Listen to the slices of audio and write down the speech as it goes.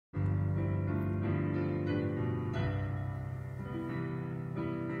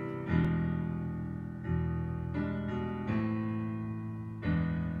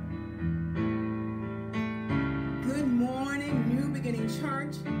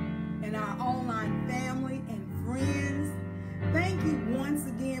Church and our online family and friends. Thank you once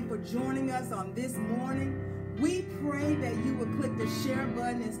again for joining us on this morning. We pray that you will click the share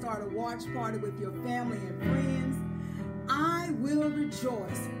button and start a watch party with your family and friends. I will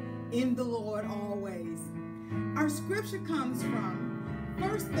rejoice in the Lord always. Our scripture comes from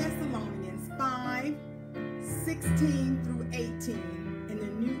 1 Thessalonians 5:16 through 18 in the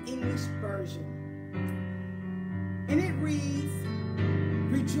New English Version. And it reads,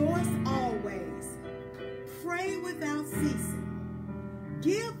 "Rejoice always, pray without ceasing,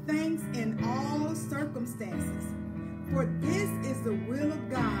 give thanks in all circumstances, for this is the will of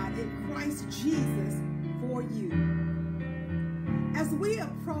God in Christ Jesus for you." As we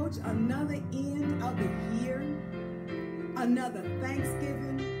approach another end of the year, another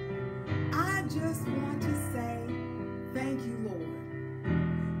Thanksgiving, I just want to say thank you, Lord.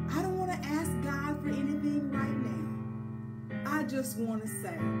 I don't want to ask God for anything right now. I just want to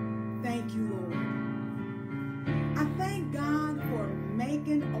say thank you, Lord. I thank God for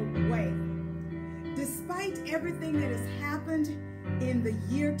making a way. Despite everything that has happened in the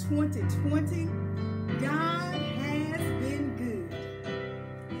year 2020, God has been good.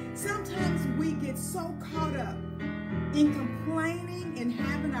 Sometimes we get so caught up in complaining and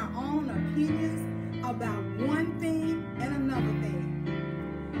having our own opinions about one thing and another thing.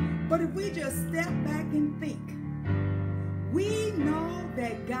 But if we just step back and think, we know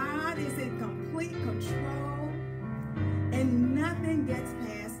that God is in complete control and nothing gets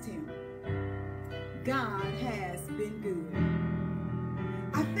past him. God has been good.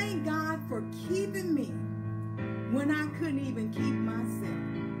 I thank God for keeping me when I couldn't even keep myself.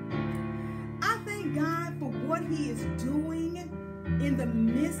 I thank God for what he is doing in the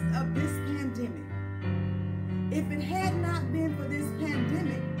midst of this pandemic. If it had not been for this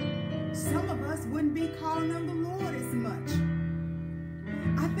pandemic, some of us wouldn't be calling on the Lord as much.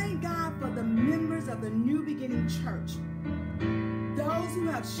 I thank God for the members of the New Beginning Church, those who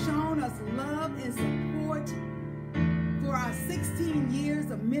have shown us love and support for our 16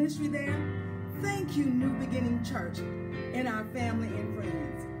 years of ministry there. Thank you, New Beginning Church, and our family and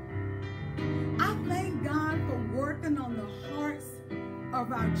friends. I thank God for working on the hearts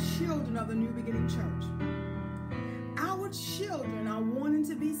of our children of the New Beginning Church. Our children are wanting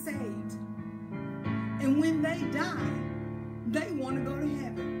to be saved. And when they die, they want to go to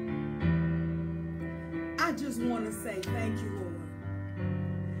heaven. I just want to say thank you, Lord.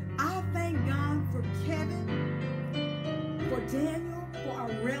 I thank God for Kevin, for Daniel, for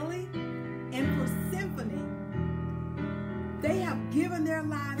Aurelie, and for Symphony. They have given their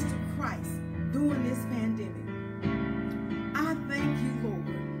lives to Christ during this pandemic. I thank you, Lord.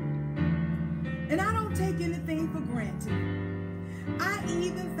 And I don't take anything for granted. I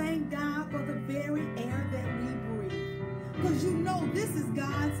even thank God for the very air that we breathe. Because you know this is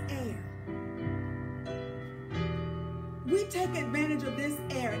God's air. We take advantage of this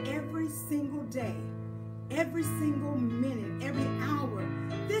air every single day, every single minute, every hour.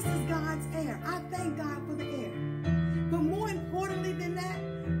 This is God's air. I thank God for the air. But more importantly than that,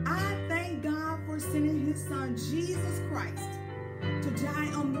 I thank God for sending his son, Jesus Christ, to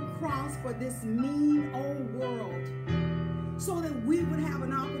die on the cross for this mean old world so that we would have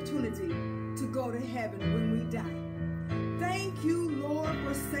an opportunity to go to heaven when we die. Thank you, Lord,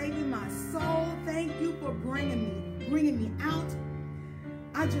 for saving my soul. Thank you for bringing me out.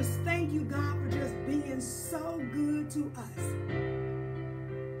 I just thank you, God, for just being so good to us.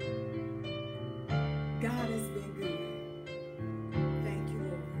 God has been good. Thank you,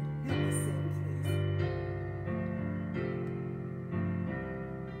 Lord. Help me sing, please.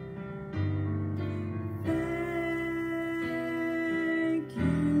 Thank you,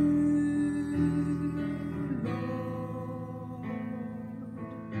 Lord.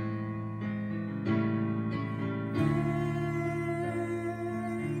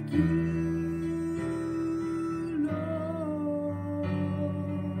 Thank you, Lord.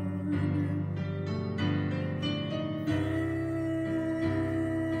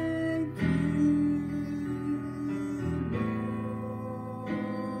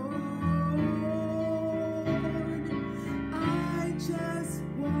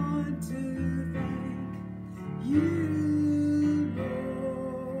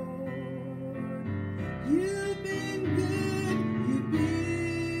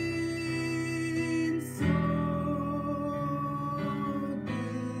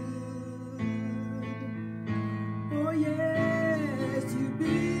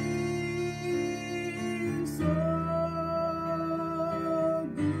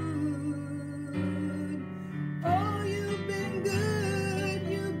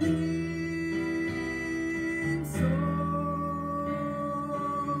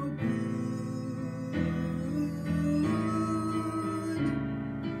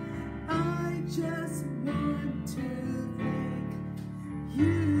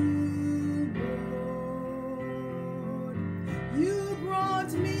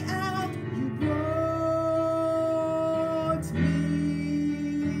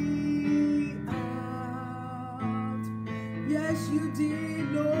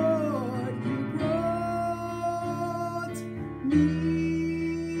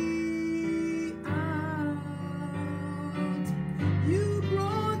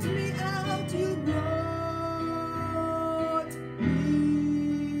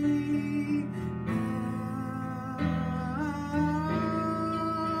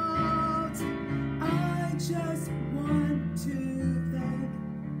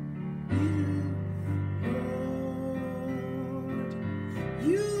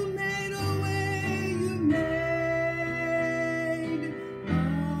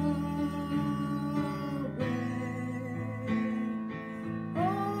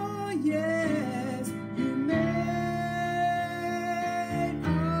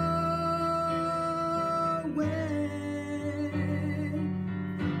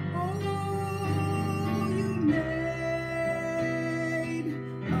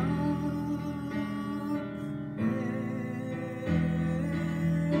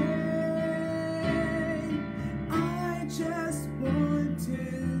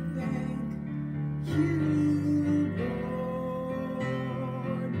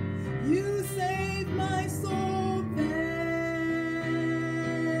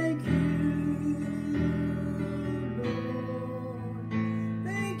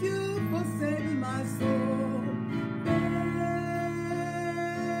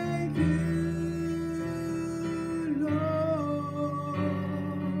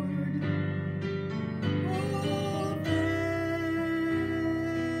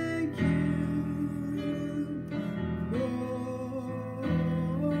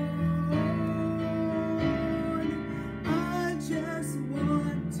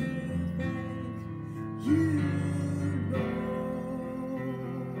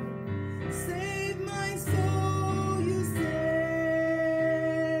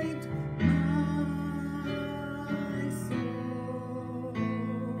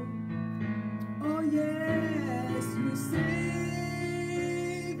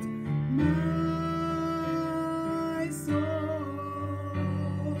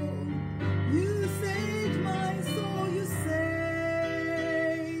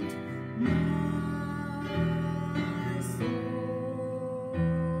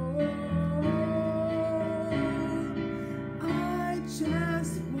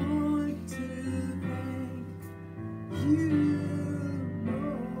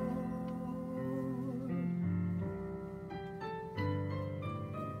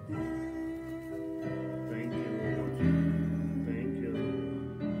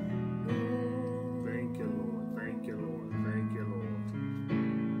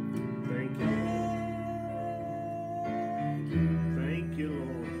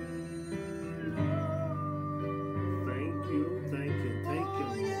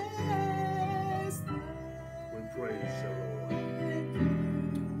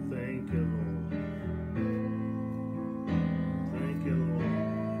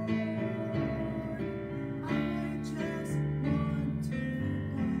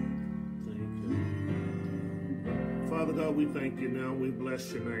 Father God, we thank you now. We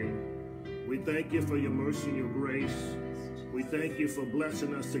bless your name. We thank you for your mercy and your grace. We thank you for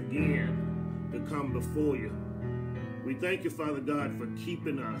blessing us again to come before you. We thank you, Father God, for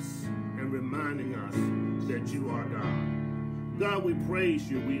keeping us and reminding us that you are God. God, we praise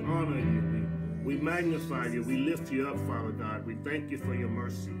you. We honor you. We magnify you. We lift you up, Father God. We thank you for your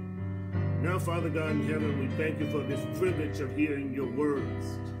mercy. Now, Father God in heaven, we thank you for this privilege of hearing your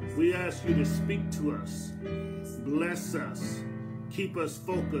words. We ask you to speak to us. Bless us. Keep us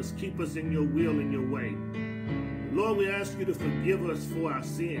focused. Keep us in your will and your way. Lord, we ask you to forgive us for our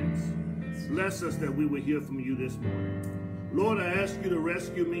sins. Bless us that we will hear from you this morning. Lord, I ask you to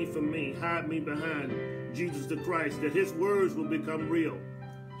rescue me from me. Hide me behind Jesus the Christ, that his words will become real.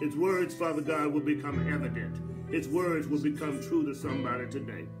 His words, Father God, will become evident. His words will become true to somebody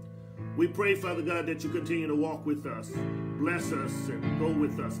today. We pray, Father God, that you continue to walk with us, bless us, and go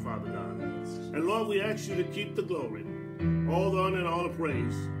with us, Father God. And Lord, we ask you to keep the glory, all the honor and all the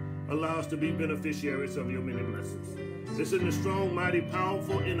praise. Allow us to be beneficiaries of your many blessings. This is in the strong, mighty,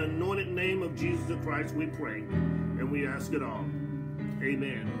 powerful, and anointed name of Jesus the Christ we pray, and we ask it all.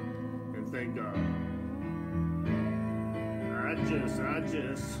 Amen. And thank God. I just want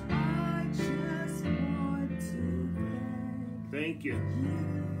to thank you.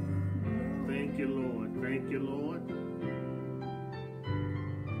 Thank you, Lord. Thank you, Lord.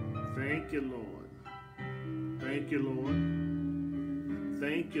 Thank you, Lord. Thank you, Lord.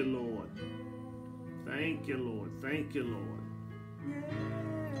 Thank you, Lord. Thank you, Lord. Thank you, Lord.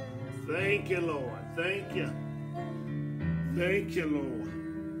 Thank you, Lord. Thank you. Thank you, Lord.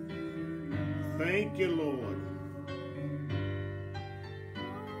 Thank you, Lord.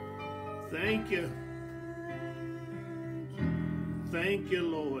 Thank you. Thank you,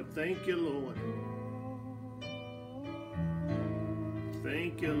 Lord. Thank you, Lord.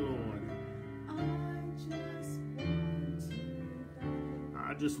 Thank you, Lord.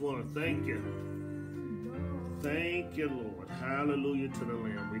 I just want to thank you. Thank you, Lord. Hallelujah to the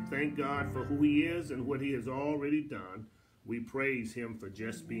Lamb. We thank God for who he is and what he has already done. We praise him for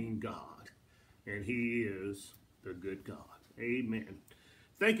just being God. And he is the good God. Amen.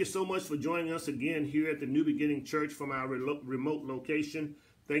 Thank you so much for joining us again here at the New Beginning Church from our remote location.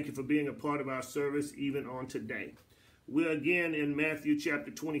 Thank you for being a part of our service even on today. We're again in Matthew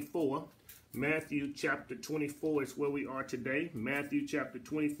chapter 24. Matthew chapter 24 is where we are today. Matthew chapter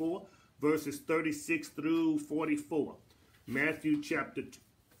 24, verses 36 through 44. Matthew chapter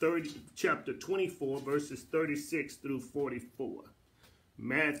 24, verses 36 through 44.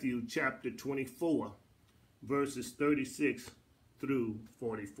 Matthew chapter 24, verses 36 through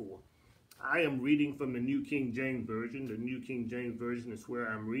 44. I am reading from the New King James Version. The New King James Version is where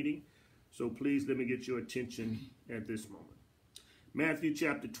I'm reading. So please let me get your attention at this moment. Matthew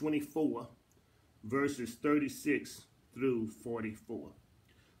chapter 24, verses 36 through 44.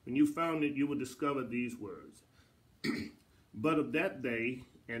 When you found it, you will discover these words. But of that day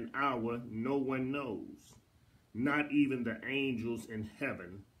and hour no one knows, not even the angels in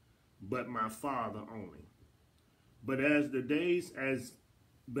heaven, but my Father only. But as the days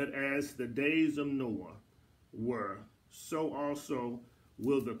of Noah were, so also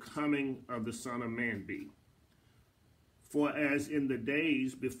will the coming of the Son of Man be. For as in the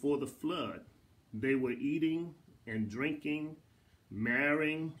days before the flood, they were eating and drinking,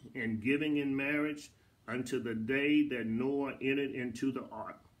 marrying and giving in marriage unto the day that Noah entered into the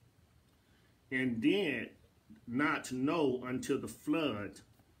ark, and did not know until the flood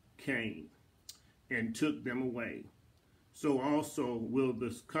came and took them away. So also will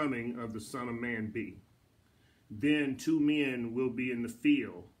the coming of the Son of Man be. Then 2 men will be in the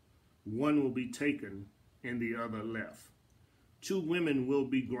field, one will be taken and the other left. 2 women will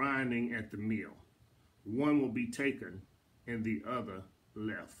be grinding at the mill, one will be taken and the other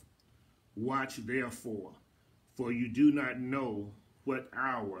left. Watch therefore, for you do not know what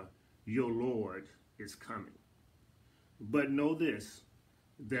hour your Lord is coming. But know this,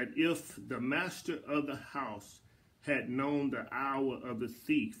 that if the master of the house had known the hour of the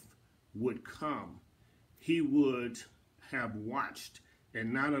thief would come, he would have watched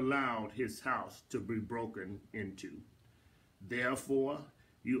and not allowed his house to be broken into. Therefore,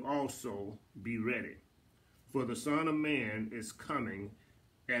 you also be ready, for the Son of Man is coming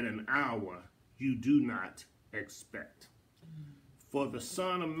at an hour you do not expect. For the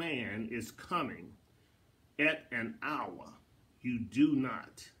Son of Man is coming at an hour you do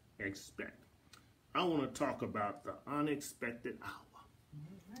not expect. I want to talk about the unexpected hour.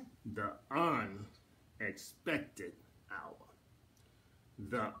 The unexpected hour.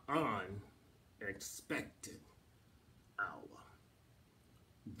 The unexpected hour.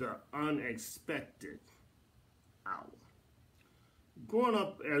 The unexpected hour. Growing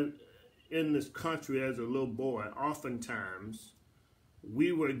up in this country as a little boy, oftentimes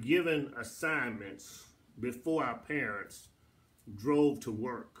we were given assignments before our parents drove to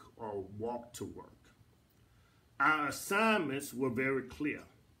work or walked to work. Our assignments were very clear.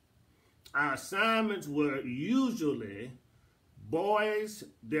 Our assignments were usually boys.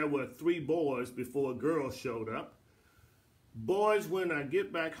 There were 3 boys before a girl showed up. Boys, when I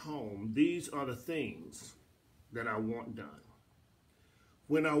get back home, these are the things that I want done.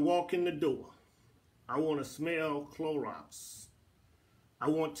 When I walk in the door, I want to smell Clorox. I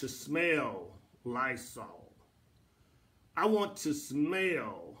want to smell Lysol. I want to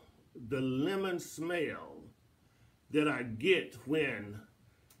smell the lemon smell that I get when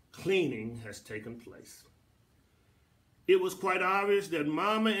cleaning has taken place. It was quite obvious that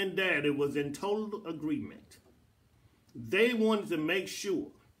Mama and Daddy was in total agreement. They wanted to make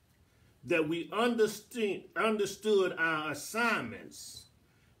sure that we understood our assignments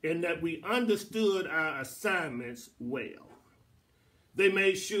and that we understood our assignments well. They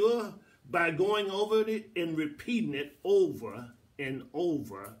made sure by going over it and repeating it over and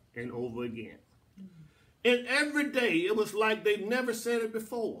over and over again. And every day, it was like they never said it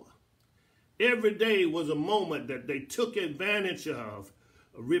before. Every day was a moment that they took advantage of,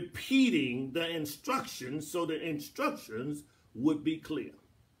 repeating the instructions so the instructions would be clear.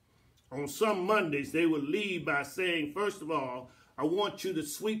 On some Mondays, they would lead by saying, first of all, I want you to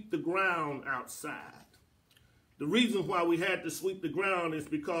sweep the ground outside. The reason why we had to sweep the ground is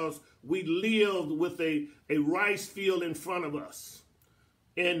because we lived with a rice field in front of us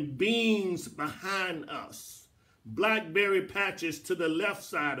and beans behind us, blackberry patches to the left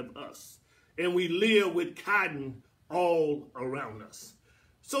side of us, and we lived with cotton all around us.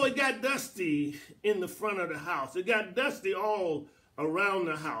 So it got dusty in the front of the house. It got dusty all around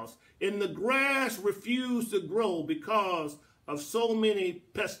the house. And the grass refused to grow because of so many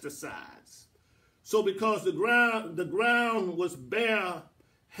pesticides. So because the ground was bare,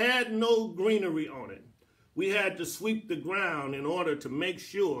 had no greenery on it, we had to sweep the ground in order to make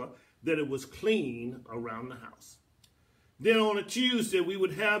sure that it was clean around the house. Then on a Tuesday, we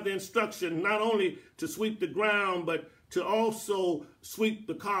would have the instruction not only to sweep the ground, but to also sweep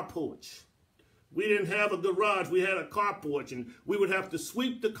the car porch. We didn't have a garage, we had a car porch, and we would have to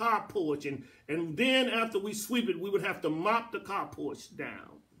sweep the car porch, and then after we sweep it, we would have to mop the car porch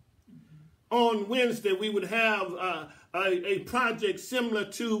down. On Wednesday, we would have a project similar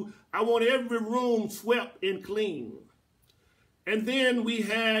to, I want every room swept and clean. And then we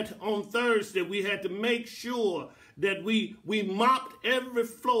had, on Thursday, we had to make sure that we mopped every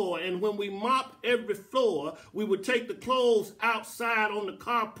floor. And when we mopped every floor, we would take the clothes outside on the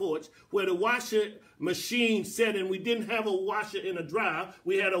car porch where the washer machine sat, and we didn't have a washer and a dryer.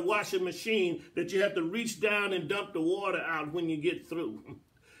 We had a washer machine that you had to reach down and dump the water out when you get through.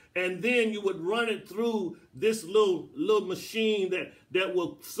 and then you would run it through this little machine that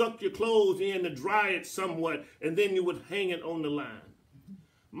will suck your clothes in to dry it somewhat, and then you would hang it on the line.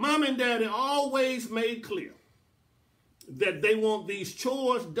 Mom and Daddy always made clear that they want these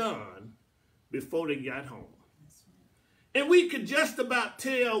chores done before they got home. And we could just about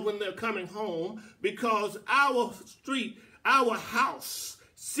tell when they're coming home because our street, our house,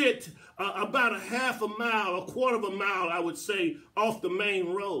 sit about a half a mile, a quarter of a mile, I would say, off the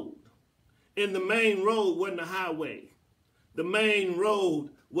main road. And the main road wasn't a highway. The main road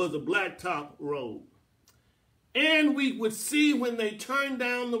was a blacktop road. And we would see when they turned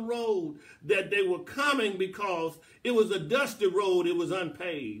down the road that they were coming because it was a dusty road, it was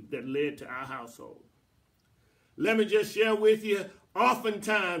unpaved, that led to our household. Let me just share with you,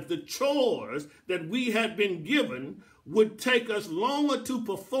 oftentimes the chores that we had been given would take us longer to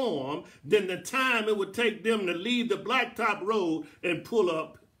perform than the time it would take them to leave the blacktop road and pull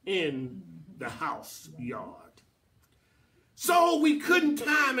up in the house yard. So we couldn't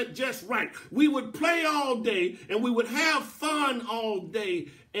time it just right. We would play all day and we would have fun all day,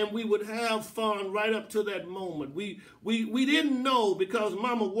 and we would have fun right up to that moment. We didn't know, because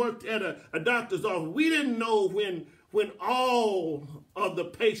Mama worked at a doctor's office, we didn't know when all of the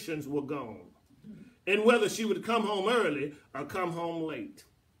patients were gone and whether she would come home early or come home late.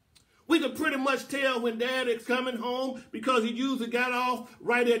 We could pretty much tell when Daddy's coming home because he usually got off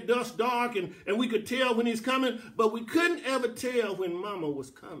right at dusk dark, and we could tell when he's coming, but we couldn't ever tell when Mama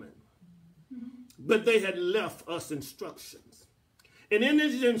was coming. But they had left us instructions. And in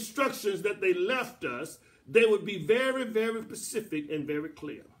these instructions that they left us, they would be very, very specific and very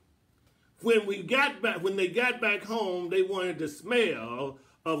clear. When they got back home, they wanted the smell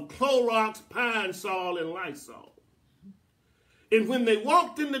of Clorox, Pine Sol, and Lysol. And when they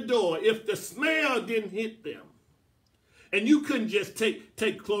walked in the door, if the smell didn't hit them, and you couldn't just take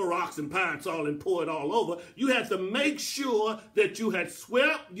Clorox and Pine Sol and pour it all over, you had to make sure that you had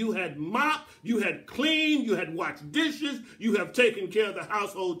swept, you had mopped, you had cleaned, you had washed dishes, you have taken care of the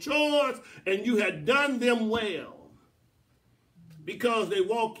household chores, and you had done them well. Because they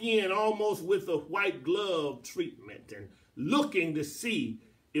walk in almost with a white glove treatment and looking to see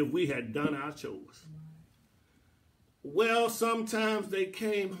if we had done our chores. Well, sometimes they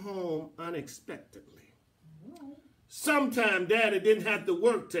came home unexpectedly. Sometimes Daddy didn't have to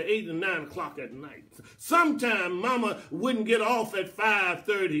work till 8 or 9 o'clock at night. Sometimes Mama wouldn't get off at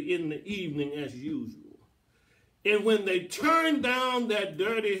 5:30 in the evening as usual. And when they turned down that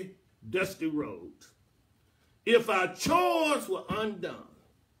dirty, dusty road, if our chores were undone,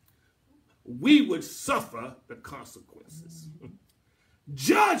 we would suffer the consequences.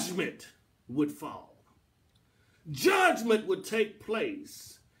 Judgment would fall. Judgment would take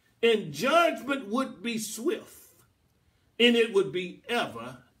place, and judgment would be swift, and it would be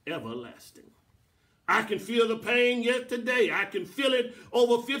everlasting. I can feel the pain yet today. I can feel it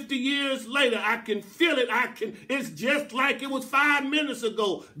over 50 years later. I can feel it. It's just like it was 5 minutes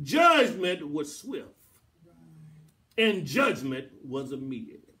ago. Judgment was swift, and judgment was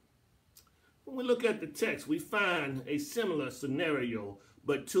immediate. When we look at the text, we find a similar scenario,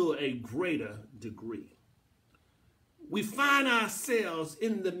 but to a greater degree. We find ourselves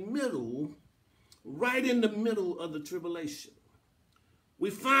in the middle, right in the middle of the tribulation. We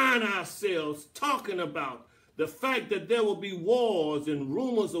find ourselves talking about the fact that there will be wars and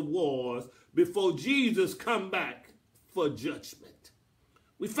rumors of wars before Jesus come back for judgment.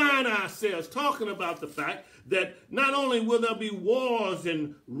 We find ourselves talking about the fact that not only will there be wars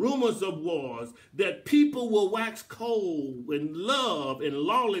and rumors of wars, that people will wax cold and love and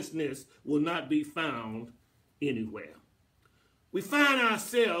lawlessness will not be found anywhere. We find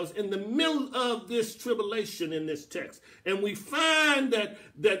ourselves in the middle of this tribulation in this text, and we find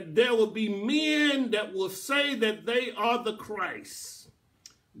that there will be men that will say that they are the Christ.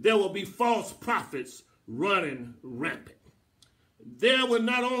 There will be false prophets running rampant. There will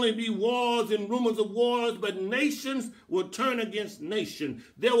not only be wars and rumors of wars, but nations will turn against nation.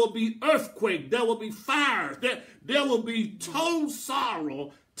 There will be earthquake. There will be fires. There will be total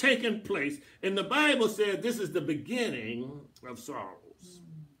sorrow taking place. And the Bible says this is the beginning of sorrows.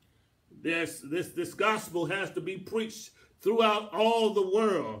 This gospel has to be preached throughout all the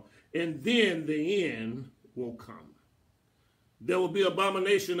world, and then the end will come. There will be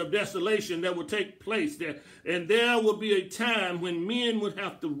abomination of desolation that will take place there. And there will be a time when men would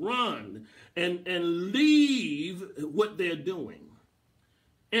have to run and leave what they're doing.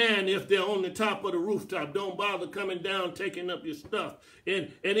 And if they're on the top of the rooftop, don't bother coming down, taking up your stuff.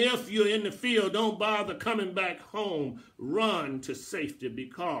 And if you're in the field, don't bother coming back home. Run to safety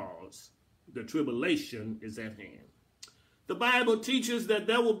because the tribulation is at hand. The Bible teaches that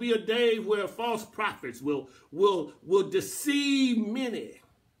there will be a day where false prophets will deceive many.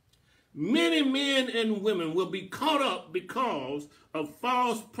 Many men and women will be caught up because of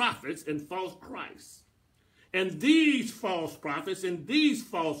false prophets and false Christs. And these false prophets and these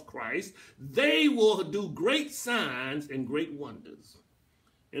false Christs, they will do great signs and great wonders.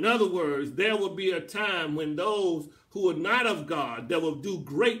 In other words, there will be a time when those who are not of God, that will do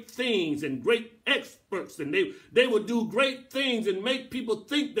great things and great experts, and they will do great things and make people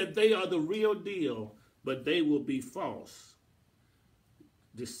think that they are the real deal, but they will be false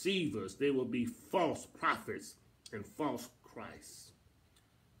deceivers. They will be false prophets and false Christs.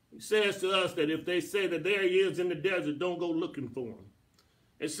 He says to us that if they say that there he is in the desert, don't go looking for him.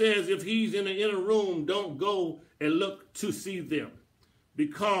 It says if he's in the inner room, don't go and look to see them,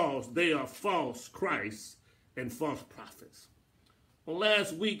 because they are false Christs and false prophets. Well,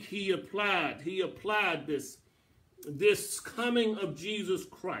 last week he applied this coming of Jesus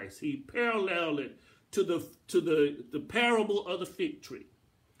Christ. He paralleled it to the parable of the fig tree.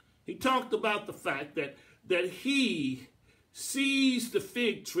 He talked about the fact that he sees the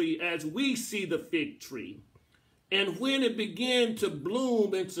fig tree as we see the fig tree. And when it began to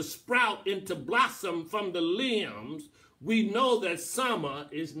bloom and to sprout and to blossom from the limbs, we know that summer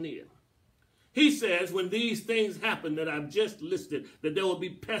is near. He says when these things happen that I've just listed, that there will be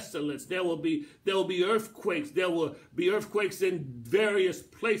pestilence, there will be earthquakes, there will be earthquakes in various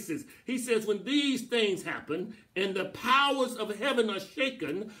places. He says when these things happen and the powers of heaven are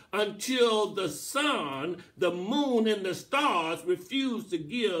shaken until the sun, the moon, and the stars refuse to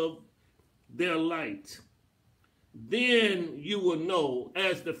give their light, then you will know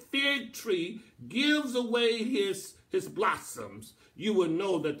as the fig tree gives away his blossoms, you will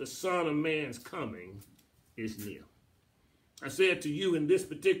know that the Son of Man's coming is near. I said to you in this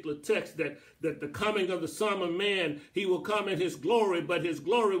particular text that the coming of the Son of Man, he will come in his glory, but his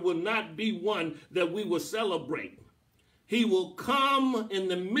glory will not be one that we will celebrate. He will come in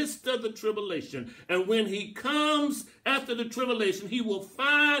the midst of the tribulation. And when he comes after the tribulation, he will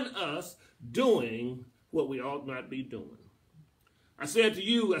find us doing what we ought not be doing. I said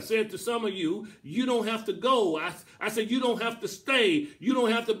to some of you, you don't have to go. I said, you don't have to stay. You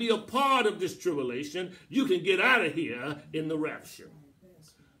don't have to be a part of this tribulation. You can get out of here in the rapture.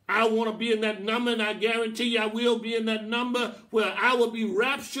 I want to be in that number, and I guarantee you I will be in that number where I will be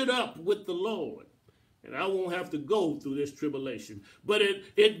raptured up with the Lord. And I won't have to go through this tribulation. But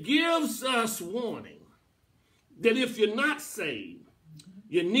it gives us warning that if you're not saved,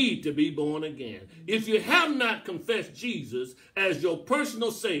 you need to be born again. If you have not confessed Jesus as your personal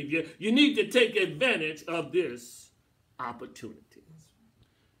Savior, you need to take advantage of this opportunity.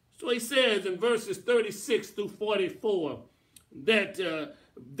 So he says in verses 36 through 44 that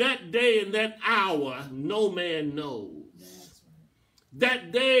that day and that hour no man knows.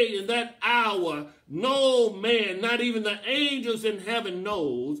 That day and that hour no man, not even the angels in heaven,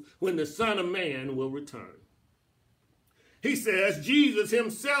 knows when the Son of Man will return. He says Jesus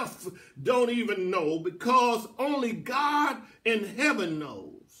himself don't even know, because only God in heaven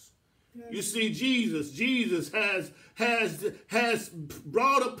knows. You see, Jesus has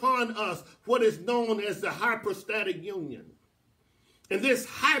brought upon us what is known as the hypostatic union. And this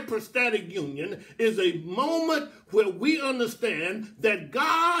hypostatic union is a moment where we understand that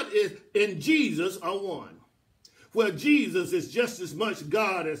God is and Jesus are one. Where Jesus is just as much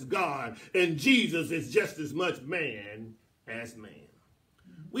God as God, and Jesus is just as much man as man.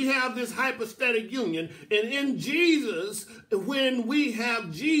 We have this hypostatic union, and in Jesus, when we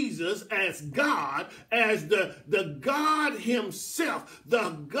have Jesus as God, as the God himself, the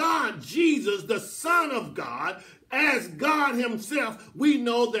God Jesus, the Son of God, as God himself, we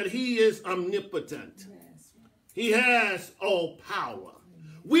know that he is omnipotent. He has all power.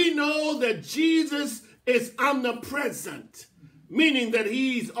 We know that Jesus is omnipresent, meaning that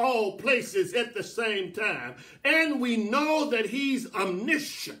he's all places at the same time. And we know that he's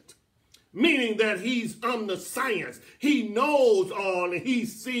omniscient, meaning that he's omniscience. He knows all and he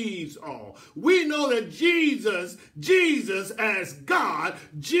sees all. We know that Jesus as God,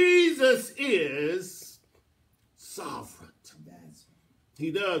 Jesus is sovereign.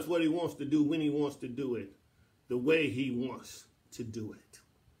 He does what he wants to do when he wants to do it, the way he wants to do it.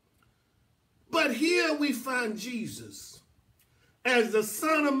 But here we find Jesus as the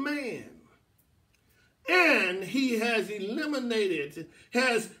Son of Man, and he has eliminated,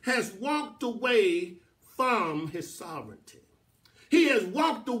 has walked away from his sovereignty. He has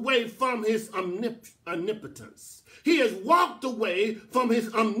walked away from his omnipotence. He has walked away from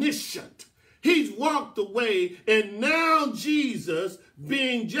his omniscient. He's walked away, and now Jesus,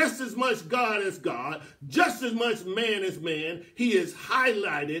 being just as much God as God, just as much man as man, he is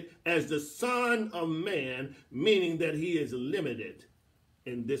highlighted as the Son of Man, meaning that he is limited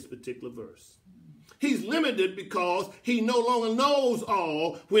in this particular verse. He's limited because he no longer knows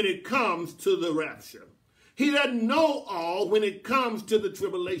all when it comes to the rapture. He doesn't know all when it comes to the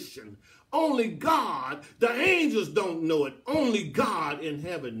tribulation. Only God, the angels don't know it. Only God in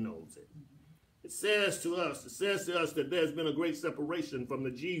heaven knows it. It says to us that there's been a great separation from the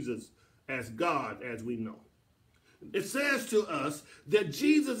Jesus as God as we know. It says to us that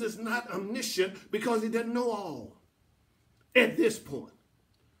Jesus is not omniscient because he doesn't know all at this point.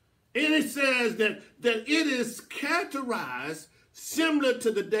 And it says that it is characterized similar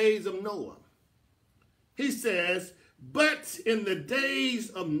to the days of Noah. He says, but in the days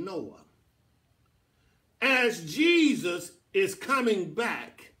of Noah, as Jesus is coming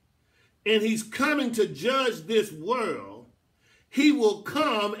back and he's coming to judge this world, he will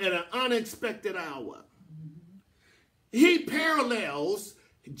come at an unexpected hour. He parallels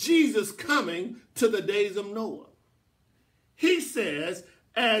Jesus coming to the days of Noah. He says,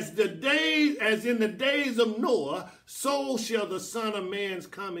 as in the days of Noah, so shall the Son of Man's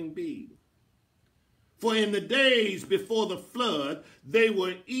coming be. For in the days before the flood, they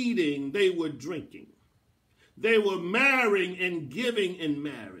were eating, they were drinking. They were marrying and giving in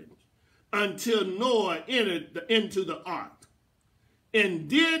marriage until Noah entered into the ark, and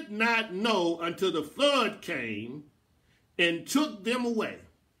did not know until the flood came and took them away.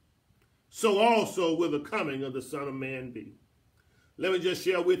 So also will the coming of the Son of Man be. Let me just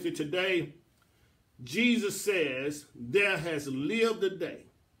share with you today, Jesus says, there has lived a day.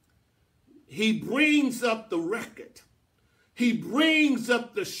 He brings up the record. He brings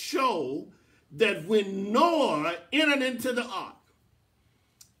up the show that when Noah entered into the ark,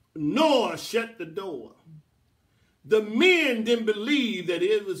 Noah shut the door. The men didn't believe that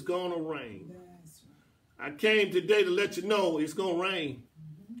it was going to rain. I came today to let you know it's going to rain.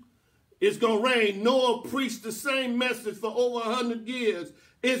 It's going to rain. Noah preached the same message for over 100 years.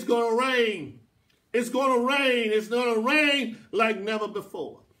 It's going to rain. It's going to rain. It's going to rain like never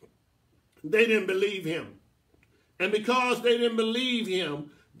before. They didn't believe him. And because they didn't believe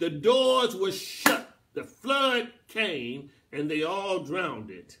him, the doors were shut. The flood came and they all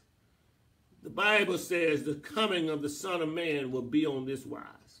drowned it. The Bible says the coming of the Son of Man will be on this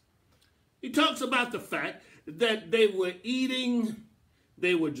wise. He talks about the fact that they were eating,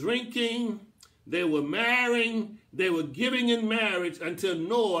 they were drinking, they were marrying, they were giving in marriage until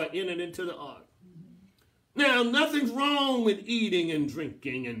Noah entered into the ark. Now, nothing's wrong with eating and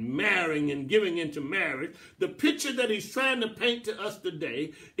drinking and marrying and giving into marriage. The picture that he's trying to paint to us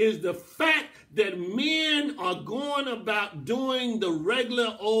today is the fact that men are going about doing the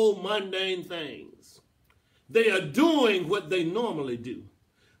regular old mundane things. They are doing what they normally do.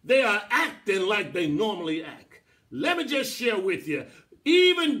 They are acting like they normally act. Let me just share with you,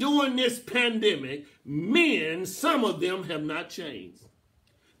 even during this pandemic, men, some of them have not changed.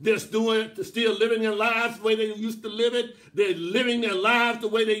 They're still living their lives the way they used to live it. They're living their lives the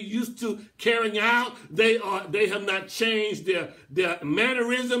way they used to carrying out. They have not changed their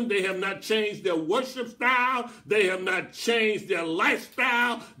mannerism. They have not changed their worship style. They have not changed their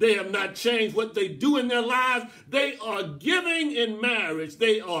lifestyle. They have not changed what they do in their lives. They are giving in marriage.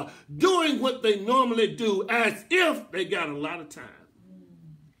 They are doing what they normally do as if they got a lot of time.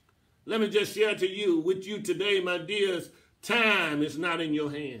 Let me just share with you today, my dears, time is not in your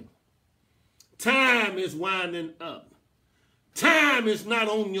hand. Time is winding up. Time is not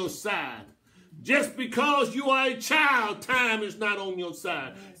on your side. Just because you are a child, time is not on your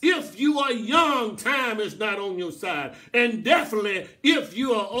side. If you are young, time is not on your side. And definitely, if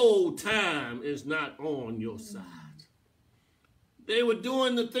you are old, time is not on your side. They were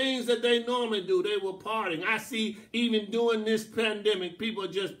doing the things that they normally do. They were partying. I see even during this pandemic, people are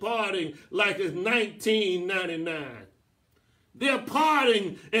just partying like it's 1999. They're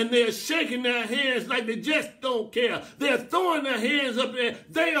partying and they're shaking their hands like they just don't care. They're throwing their hands up there.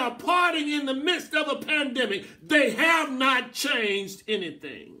 They are partying in the midst of a pandemic. They have not changed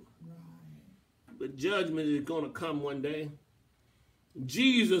anything. But judgment is going to come one day.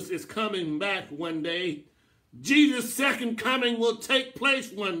 Jesus is coming back one day. Jesus' second coming will take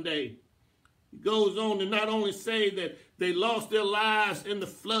place one day. He goes on to not only say that they lost their lives in the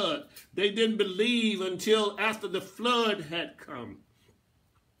flood. They didn't believe until after the flood had come.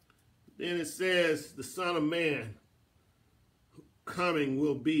 Then it says the Son of Man coming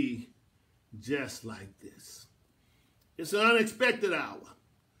will be just like this. It's an unexpected hour.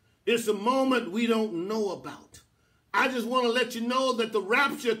 It's a moment we don't know about. I just want to let you know that the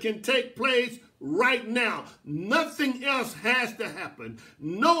rapture can take place right now. Nothing else has to happen.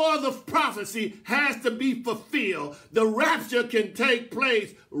 No other prophecy has to be fulfilled. The rapture can take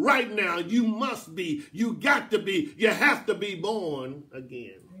place right now. You must be, you got to be, you have to be born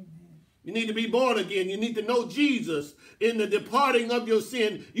again. You need to be born again. You need to know Jesus in the departing of your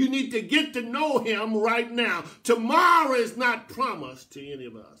sin. You need to get to know him right now. Tomorrow is not promised to any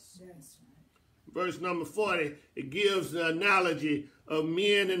of us. Yes. Verse number 40, it gives the analogy of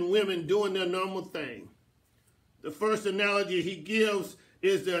men and women doing their normal thing. The first analogy he gives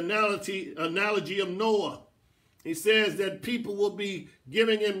is the analogy of Noah. He says that people will be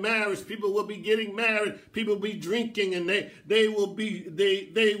giving in marriage, people will be getting married, people will be drinking, and they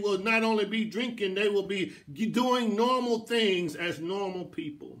will not only be drinking, they will be doing normal things as normal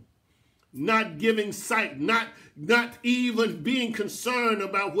people. Not giving sight, not even being concerned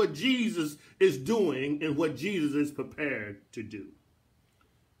about what Jesus is doing and what Jesus is prepared to do.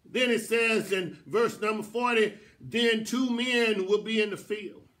 Then it says in verse number 40, then two men will be in the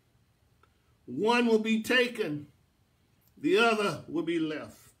field. One will be taken, the other will be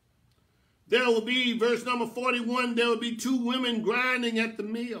left. There will be, verse number 41, there will be two women grinding at the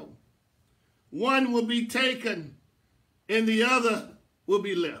mill. One will be taken and the other will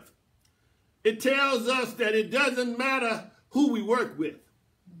be left. It tells us that it doesn't matter who we work with.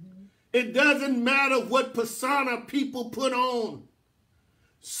 It doesn't matter what persona people put on.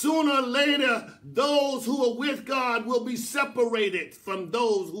 Sooner or later, those who are with God will be separated from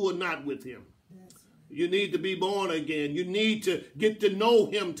those who are not with him. You need to be born again. You need to get to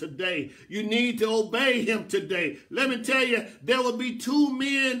know him today. You need to obey him today. Let me tell you, there will be two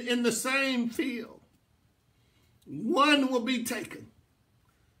men in the same field. One will be taken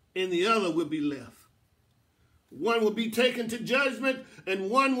and the other will be left. One will be taken to judgment and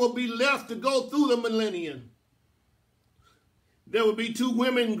one will be left to go through the millennium. There will be two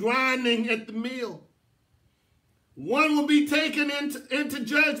women grinding at the mill. One will be taken into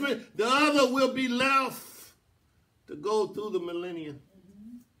judgment. The other will be left to go through the millennium.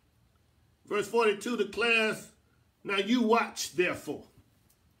 Verse 42 declares, now you watch therefore.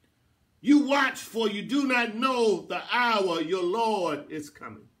 You watch, for you do not know the hour your Lord is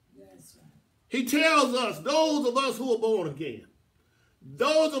coming. Yes, right. He tells us, those of us who are born again,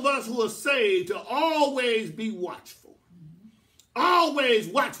 those of us who are saved, to always be watchful. Always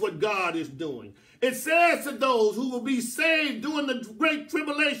watch what God is doing. It says to those who will be saved during the great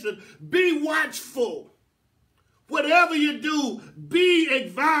tribulation, be watchful. Whatever you do, be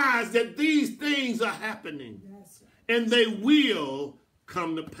advised that these things are happening. Yes, and they will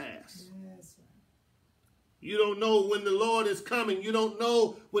come to pass. Yes, you don't know when the Lord is coming. You don't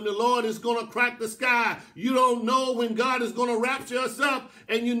know when the Lord is going to crack the sky. You don't know when God is going to rapture us up.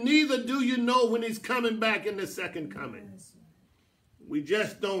 And you neither do you know when he's coming back in the second coming. Yes, we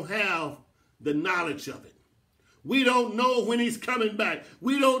just don't have the knowledge of it. We don't know when he's coming back.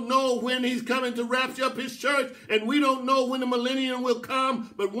 We don't know when he's coming to rapture up his church, and we don't know when the millennium will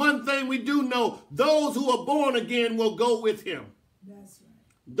come. But one thing we do know, those who are born again will go with him. That's right.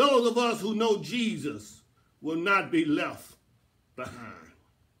 Those of us who know Jesus will not be left behind.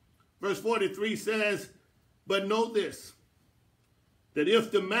 Verse 43 says, but know this, that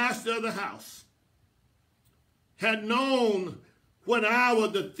if the master of the house had known what hour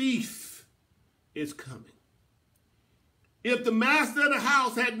the thief is coming. If the master of the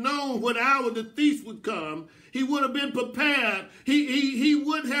house had known what hour the thief would come, he would have been prepared. He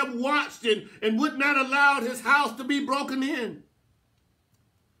would have watched and would not allow his house to be broken in.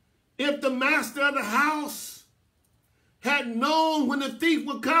 If the master of the house had known when the thief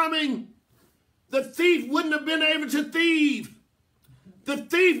was coming, the thief wouldn't have been able to thieve. The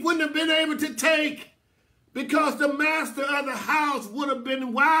thief wouldn't have been able to take, because the master of the house would have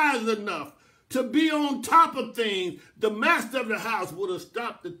been wise enough to be on top of things. The master of the house would have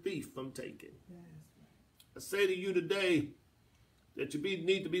stopped the thief from taking. I say to you today that you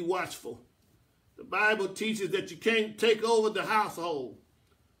need to be watchful. The Bible teaches that you can't take over the household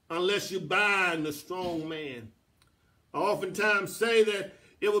unless you bind the strong man. I oftentimes say that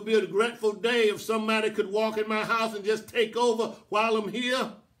it would be a regretful day if somebody could walk in my house and just take over while I'm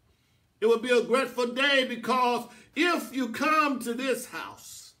here. It would be a regretful day, because if you come to this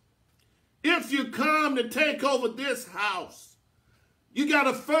house, if you come to take over this house, you got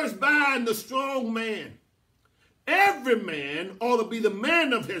to first bind the strong man. Every man ought to be the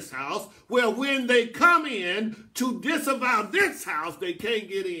man of his house, where when they come in to disavow this house, they can't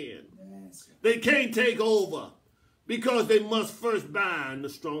get in. Yes. They can't take over, because they must first bind the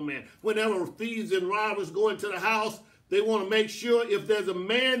strong man. Whenever thieves and robbers go into the house, they want to make sure if there's a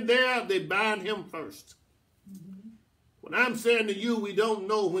man there, they bind him first. But I'm saying to you, we don't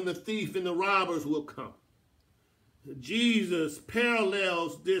know when the thief and the robbers will come. Jesus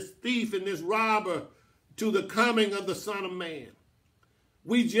parallels this thief and this robber to the coming of the Son of Man.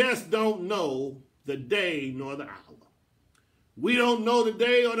 We just don't know the day nor the hour. We don't know the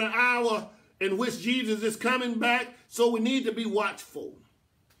day or the hour in which Jesus is coming back, so we need to be watchful.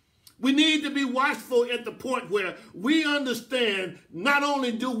 We need to be watchful at the point where we understand not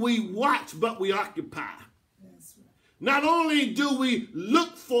only do we watch, but we occupy. That's right. Not only do we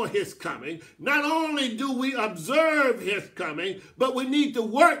look for his coming, not only do we observe his coming, but we need to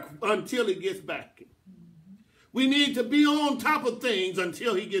work until he gets back. We need to be on top of things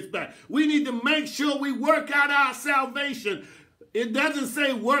until he gets back. We need to make sure we work out our salvation. It doesn't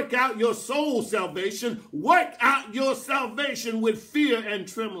say work out your soul salvation. Work out your salvation with fear and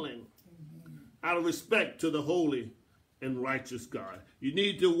trembling. Out of respect to the holy and righteous God. You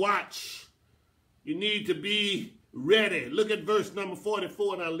need to watch. You need to be ready. Look at verse number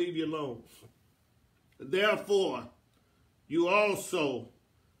 44 and I'll leave you alone. Therefore, you also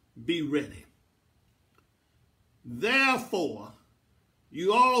be ready. Therefore,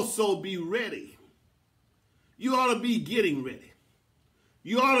 you also be ready. You ought to be getting ready.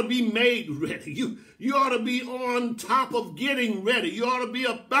 You ought to be made ready. You ought to be on top of getting ready. You ought to be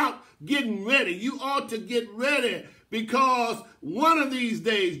about getting ready. You ought to get ready because one of these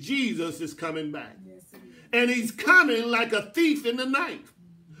days Jesus is coming back. Yes, he is. And he's coming like a thief in the night.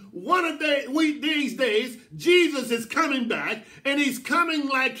 One of these days, Jesus is coming back, and he's coming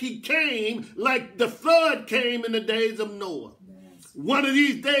like he came, like the flood came in the days of Noah. Yes. One of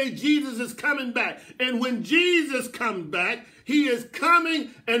these days, Jesus is coming back. And when Jesus comes back, he is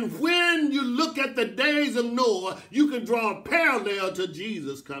coming, and when you look at the days of Noah, you can draw a parallel to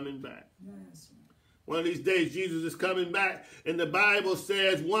Jesus coming back. Yes. One of these days, Jesus is coming back, and the Bible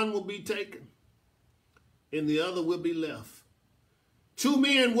says one will be taken, and the other will be left. Two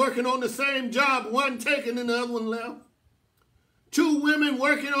men working on the same job, one taken and the other one left. Two women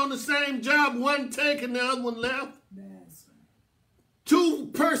working on the same job, one taken, the other one left. Yes.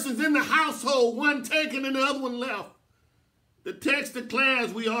 Two persons in the household, one taken and the other one left. The text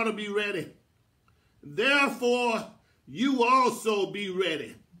declares we ought to be ready. Therefore, you also be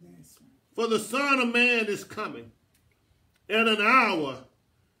ready. Yes. For the Son of Man is coming at an hour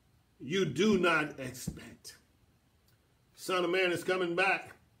you do not expect. Son of Man is coming back,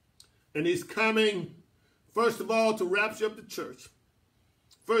 and he's coming, first of all, to rapture up the church.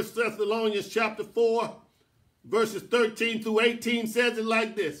 1 Thessalonians chapter 4, verses 13 through 18 says it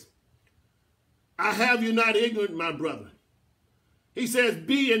like this. I have you not ignorant, my brother. He says,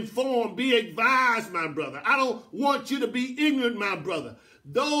 be informed, be advised, my brother. I don't want you to be ignorant, my brother.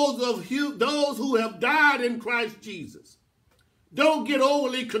 Those who have died in Christ Jesus, don't get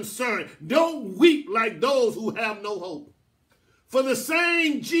overly concerned. Don't weep like those who have no hope. For the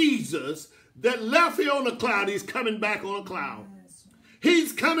same Jesus that left here on a cloud, he's coming back on a cloud.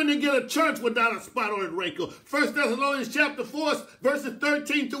 He's coming to get a church without a spot or a wrinkle. 1 Thessalonians chapter 4, verses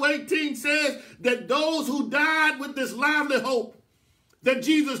 13 to 18 says that those who died with this lively hope, that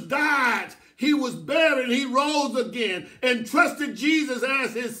Jesus died, he was buried, he rose again, and trusted Jesus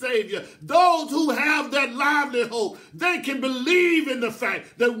as his Savior. Those who have that lively hope, they can believe in the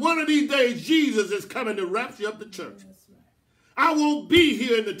fact that one of these days Jesus is coming to rapture up the church. I won't be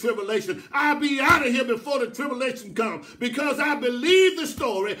here in the tribulation. I'll be out of here before the tribulation comes because I believe the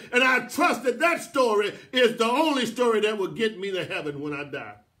story and I trust that that story is the only story that will get me to heaven when I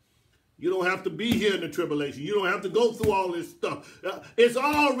die. You don't have to be here in the tribulation. You don't have to go through all this stuff. It's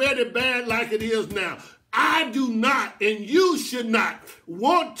already bad like it is now. I do not, and you should not,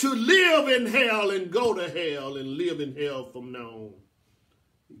 want to live in hell and go to hell and live in hell from now on.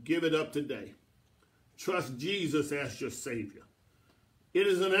 Give it up today. Trust Jesus as your Savior. It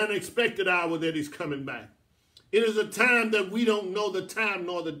is an unexpected hour that he's coming back. It is a time that we don't know the time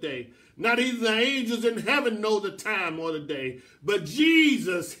nor the day. Not even the angels in heaven know the time or the day. But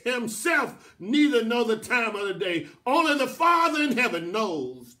Jesus himself neither know the time or the day. Only the Father in heaven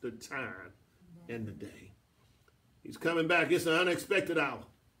knows the time and the day. He's coming back. It's an unexpected hour.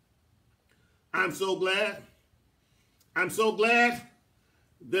 I'm so glad. I'm so glad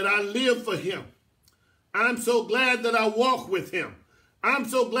that I live for him. I'm so glad that I walk with him. I'm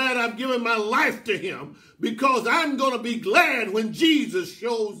so glad I've given my life to him because I'm going to be glad when Jesus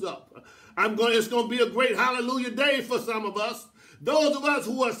shows up. It's going to be a great hallelujah day for some of us. Those of us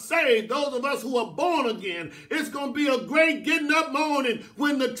who are saved, those of us who are born again, it's going to be a great getting up morning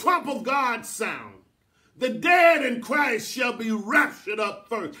when the trump of God sounds. The dead in Christ shall be raptured up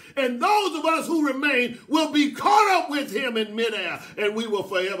first. And those of us who remain will be caught up with him in midair, and we will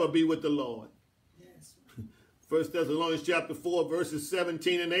forever be with the Lord. 1 Thessalonians chapter 4, verses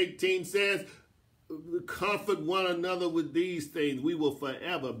 17 and 18 says, comfort one another with these things. We will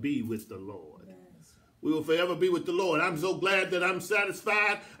forever be with the Lord. Yes. We will forever be with the Lord. I'm so glad that I'm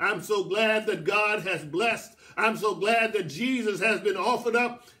satisfied. I'm so glad that God has blessed. I'm so glad that Jesus has been offered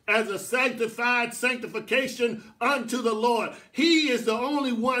up as a sanctification unto the Lord. He is the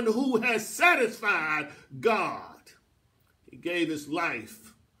only one who has satisfied God. He gave his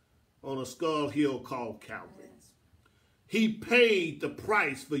life on a skull hill called Calvary. He paid the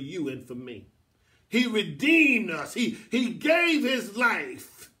price for you and for me. He redeemed us. He gave his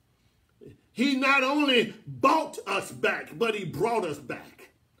life. He not only bought us back, but he brought us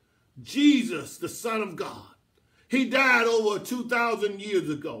back. Jesus, the Son of God. He died over 2,000 years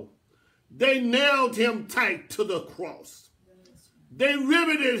ago. They nailed him tight to the cross. They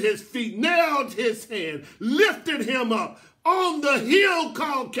riveted his feet, nailed his hand, lifted him up on the hill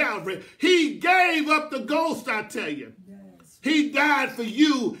called Calvary. He gave up the ghost, I tell you. He died for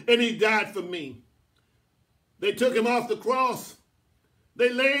you and he died for me. They took him off the cross. They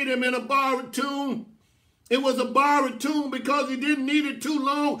laid him in a borrowed tomb. It was a borrowed tomb because he didn't need it too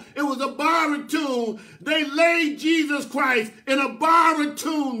long. It was a borrowed tomb. They laid Jesus Christ in a borrowed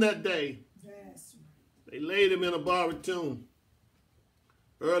tomb that day. Yes. They laid him in a borrowed tomb.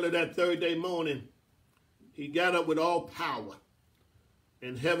 Early that third day morning, he got up with all power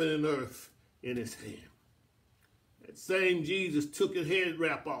in heaven and earth in his hand. That same Jesus took his head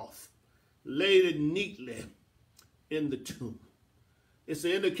wrap off, laid it neatly in the tomb. It's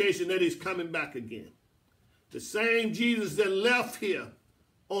an indication that he's coming back again. The same Jesus that left here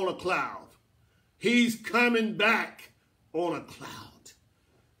on a cloud, he's coming back on a cloud.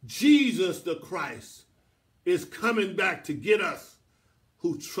 Jesus the Christ is coming back to get us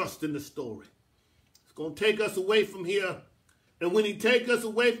who trust in the story. It's going to take us away from here. And when he takes us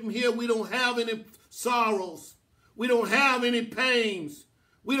away from here, we don't have any sorrows. We don't have any pains.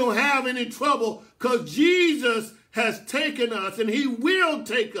 We don't have any trouble because Jesus has taken us and he will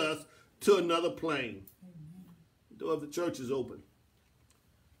take us to another plane. The door of the church is open.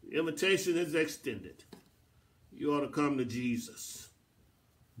 The invitation is extended. You ought to come to Jesus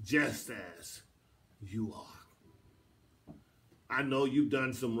just as you are. I know you've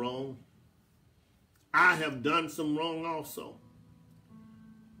done some wrong. I have done some wrong also.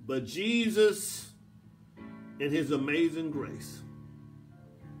 But Jesus, in his amazing grace,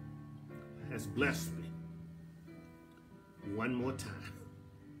 has blessed me one more time.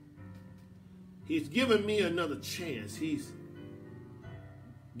 He's given me another chance. He's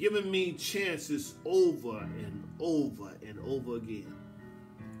given me chances over and over and over again.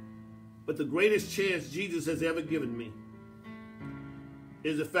 But the greatest chance Jesus has ever given me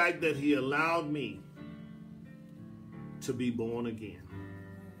is the fact that he allowed me to be born again.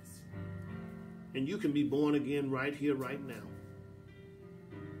 And you can be born again right here, right now.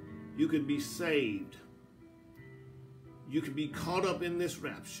 You can be saved. You can be caught up in this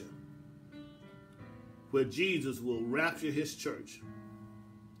rapture where Jesus will rapture his church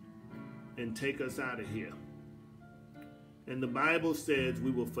and take us out of here. And the Bible says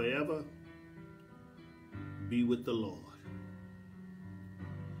we will forever be with the Lord.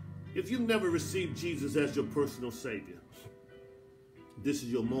 If you've never received Jesus as your personal Savior, this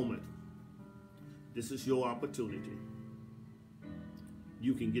is your moment. This is your opportunity.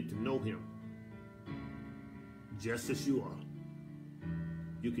 You can get to know him just as you are.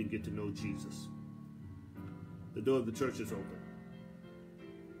 You can get to know Jesus. The door of the church is open.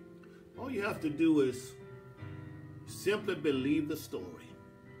 All you have to do is simply believe the story.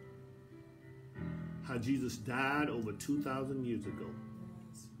 How Jesus died over 2,000 years ago.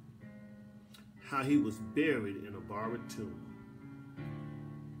 How he was buried in a borrowed tomb.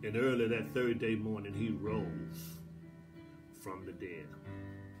 And early that third day morning, he rose from the dead.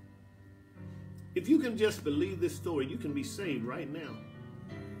 If you can just believe this story, you can be saved right now.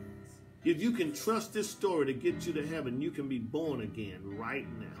 If you can trust this story to get you to heaven, you can be born again right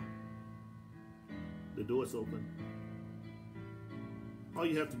now. The door's open. All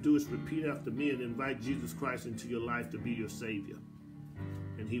you have to do is repeat after me and invite Jesus Christ into your life to be your Savior.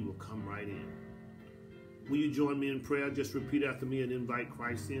 And he will come right in. Will you join me in prayer? Just repeat after me and invite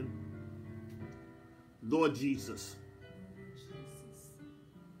Christ in. Lord Jesus,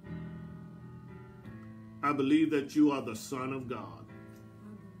 I believe that you are the Son of God.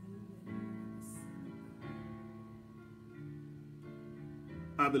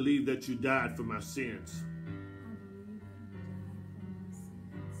 I believe that you died for my sins.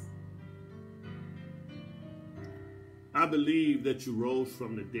 I believe that you rose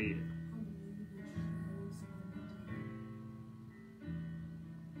from the dead.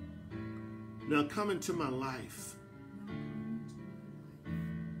 Now come into my life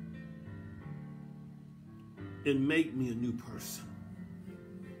and make me a new person.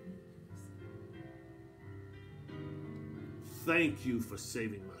 Thank you for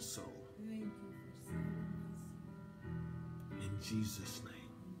saving my soul. In Jesus' name.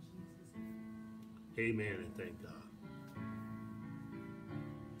 Amen and thank God.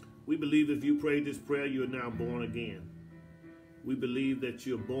 We believe if you prayed this prayer, you are now born again. We believe that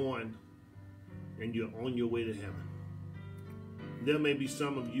you're born and you're on your way to heaven. There may be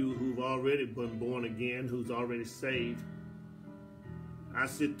some of you who've already been born again, who's already saved. I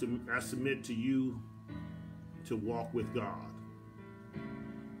submit to you to walk with God.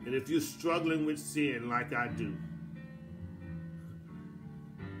 And if you're struggling with sin like I do,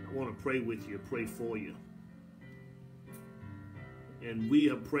 I want to pray with you, pray for you. And we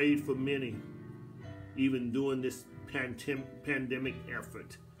have prayed for many, even during this pandemic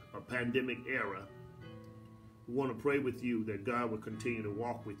effort, or pandemic era. We want to pray with you that God will continue to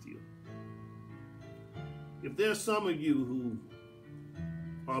walk with you. If there's some of you who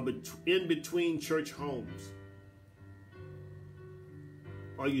are in between church homes,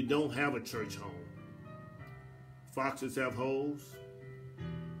 or you don't have a church home, foxes have holes,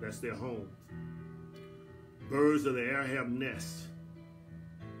 that's their home. Birds of the air have nests,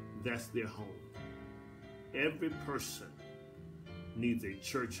 that's their home. Every person needs a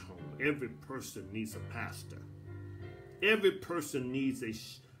church home. Every person needs a pastor. Every person needs a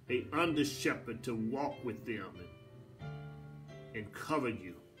under shepherd to walk with them and cover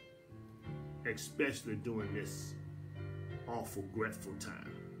you, especially during this awful, dreadful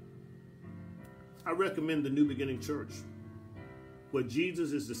time. I recommend the New Beginning Church, where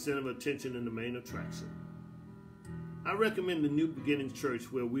Jesus is the center of attention and the main attraction. I recommend the New Beginning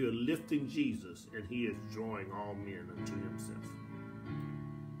Church, where we are lifting Jesus and he is drawing all men unto himself.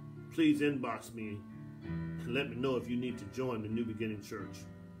 Please inbox me and let me know if you need to join the New Beginning Church.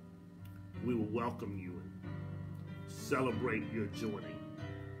 We will welcome you and celebrate your joining.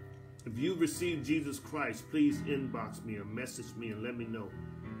 If you've received Jesus Christ, please inbox me or message me and let me know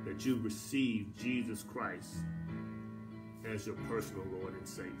that you've received Jesus Christ as your personal Lord and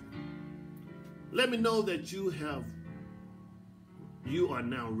Savior. Let me know that you are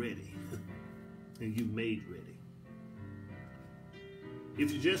now ready and you made ready.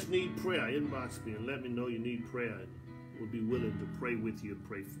 If you just need prayer, inbox me and let me know you need prayer, and we'll be willing to pray with you and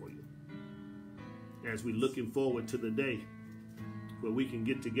pray for you. As we're looking forward to the day where we can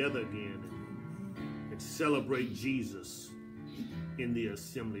get together again and celebrate Jesus in the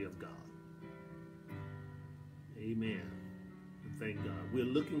assembly of God. Amen. Thank God. We're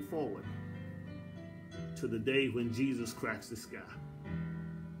looking forward to the day when Jesus cracks the sky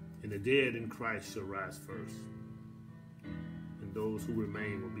and the dead in Christ shall rise first. And those who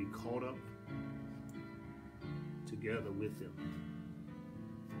remain will be caught up together with him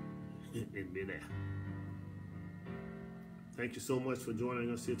in midair. Thank you so much for joining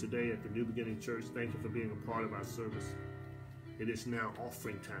us here today at the New Beginning Church. Thank you for being a part of our service. It is now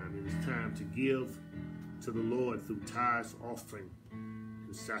offering time. It is time to give to the Lord through tithes, offering,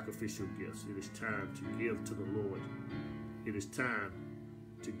 and sacrificial gifts. It is time to give to the Lord. It is time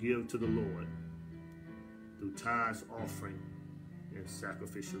to give to the Lord through tithes, offering, and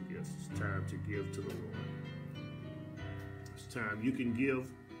sacrificial gifts. It's time to give to the Lord. It's time. You can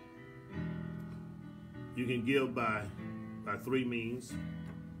give. You can give by three means.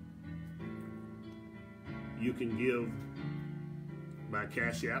 You can give by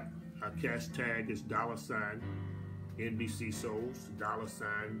Cash App. Our cash tag is $NBC Souls,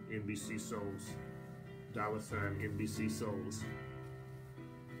 $NBC Souls, $NBC Souls.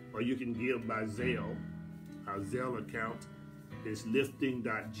 Or you can give by Zelle. Our Zelle account is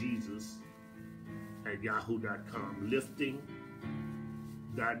lifting.jesus@yahoo.com.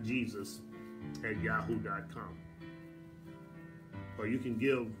 Lifting.jesus@yahoo.com. Or you can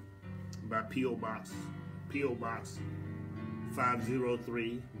give by P.O. Box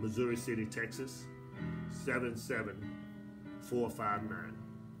 503, Missouri City, Texas, 77459.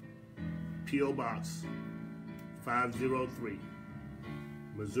 P.O. Box 503,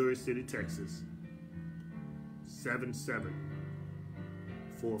 Missouri City, Texas,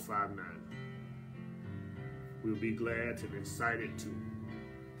 77459. We'll be glad and excited to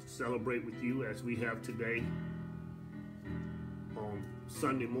celebrate with you as we have today on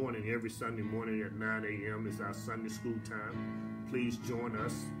Sunday morning. Every Sunday morning at 9 a.m. is our Sunday school time. Please join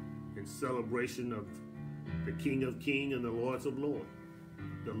us in celebration of the King of Kings and the Lord of Lords.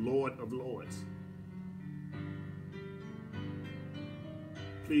 The Lord of Lords.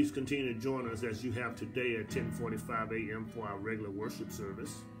 Please continue to join us as you have today at 10:45 a.m. for our regular worship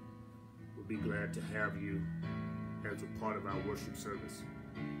service. We'll be glad to have you as a part of our worship service.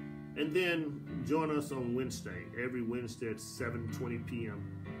 And then join us on Wednesday, every Wednesday at 7:20 p.m.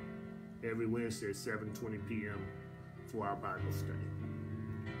 Every Wednesday at 7:20 p.m. for our Bible study.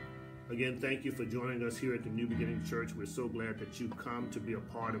 Again, thank you for joining us here at the New Beginning Church. We're so glad that you've come to be a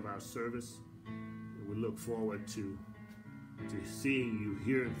part of our service. And we look forward to seeing you,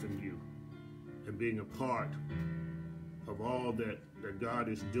 hearing from you, and being a part of all that God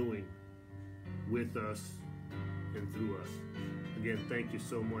is doing with us and through us. Again, thank you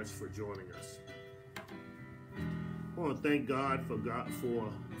so much for joining us. I want to thank God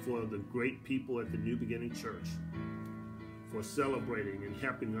for the great people at the New Beginning Church for celebrating and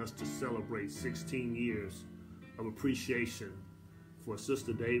helping us to celebrate 16 years of appreciation for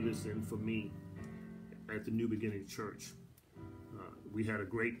Sister Davis and for me at the New Beginning Church. We had a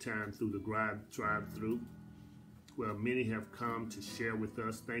great time through the drive-through, where many have come to share with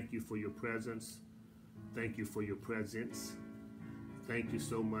us. Thank you for your presence. Thank you for your presence. Thank you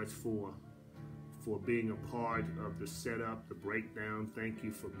so much for being a part of the setup, the breakdown. Thank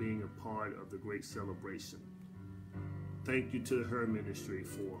you for being a part of the great celebration. Thank you to her ministry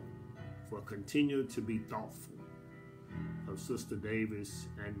for continuing to be thoughtful of Sister Davis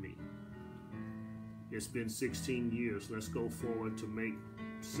and me. It's been 16 years. Let's go forward to make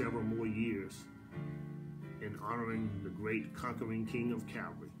several more years in honoring the great conquering King of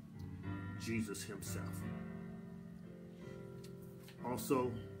Calvary, Jesus himself.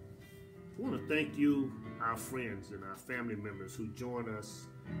 Also, I want to thank you, our friends and our family members who join us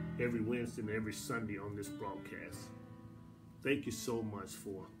every Wednesday and every Sunday on this broadcast. Thank you so much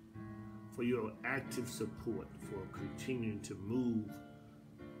for your active support, for continuing to move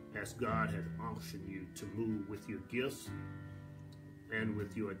as God has unctioned you to move with your gifts and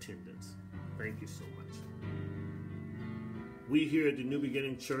with your attendance. Thank you so much. We here at the New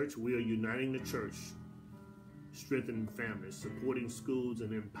Beginning Church, we are uniting the church, strengthening families, supporting schools,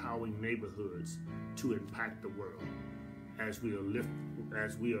 and empowering neighborhoods to impact the world as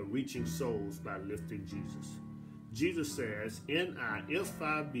we are reaching souls by lifting Jesus. Jesus says, if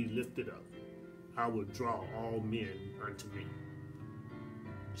I be lifted up, I will draw all men unto me.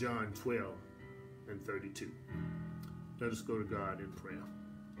 John 12:32. Let us go to God in prayer.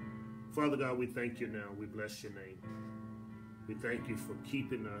 Father God, we thank you now. We bless your name. We thank you for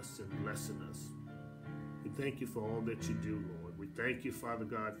keeping us and blessing us. We thank you for all that you do, Lord. We thank you, Father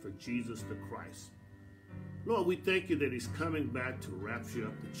God, for Jesus the Christ. Lord, we thank you that he's coming back to rapture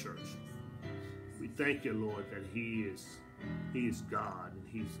up the church. We thank you, Lord, that he is God and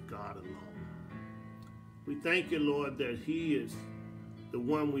he's God alone. We thank you, Lord, that he is the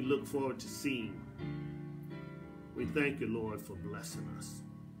one we look forward to seeing. We thank you, Lord, for blessing us.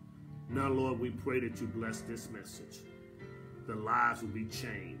 Now, Lord, we pray that you bless this message. The lives will be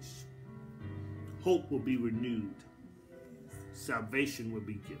changed. Hope will be renewed. Salvation will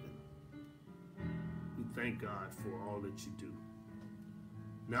be given. We thank God for all that you do.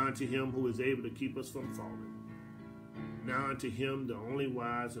 Now unto him who is able to keep us from falling. Now unto him, the only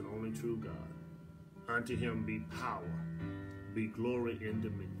wise and only true God. Unto him be power, be glory and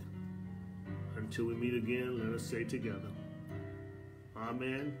dominion. Until we meet again, let us say together,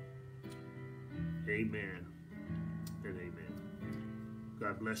 Amen, amen, and amen.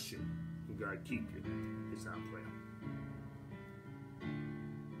 God bless you, and God keep you. It's our prayer.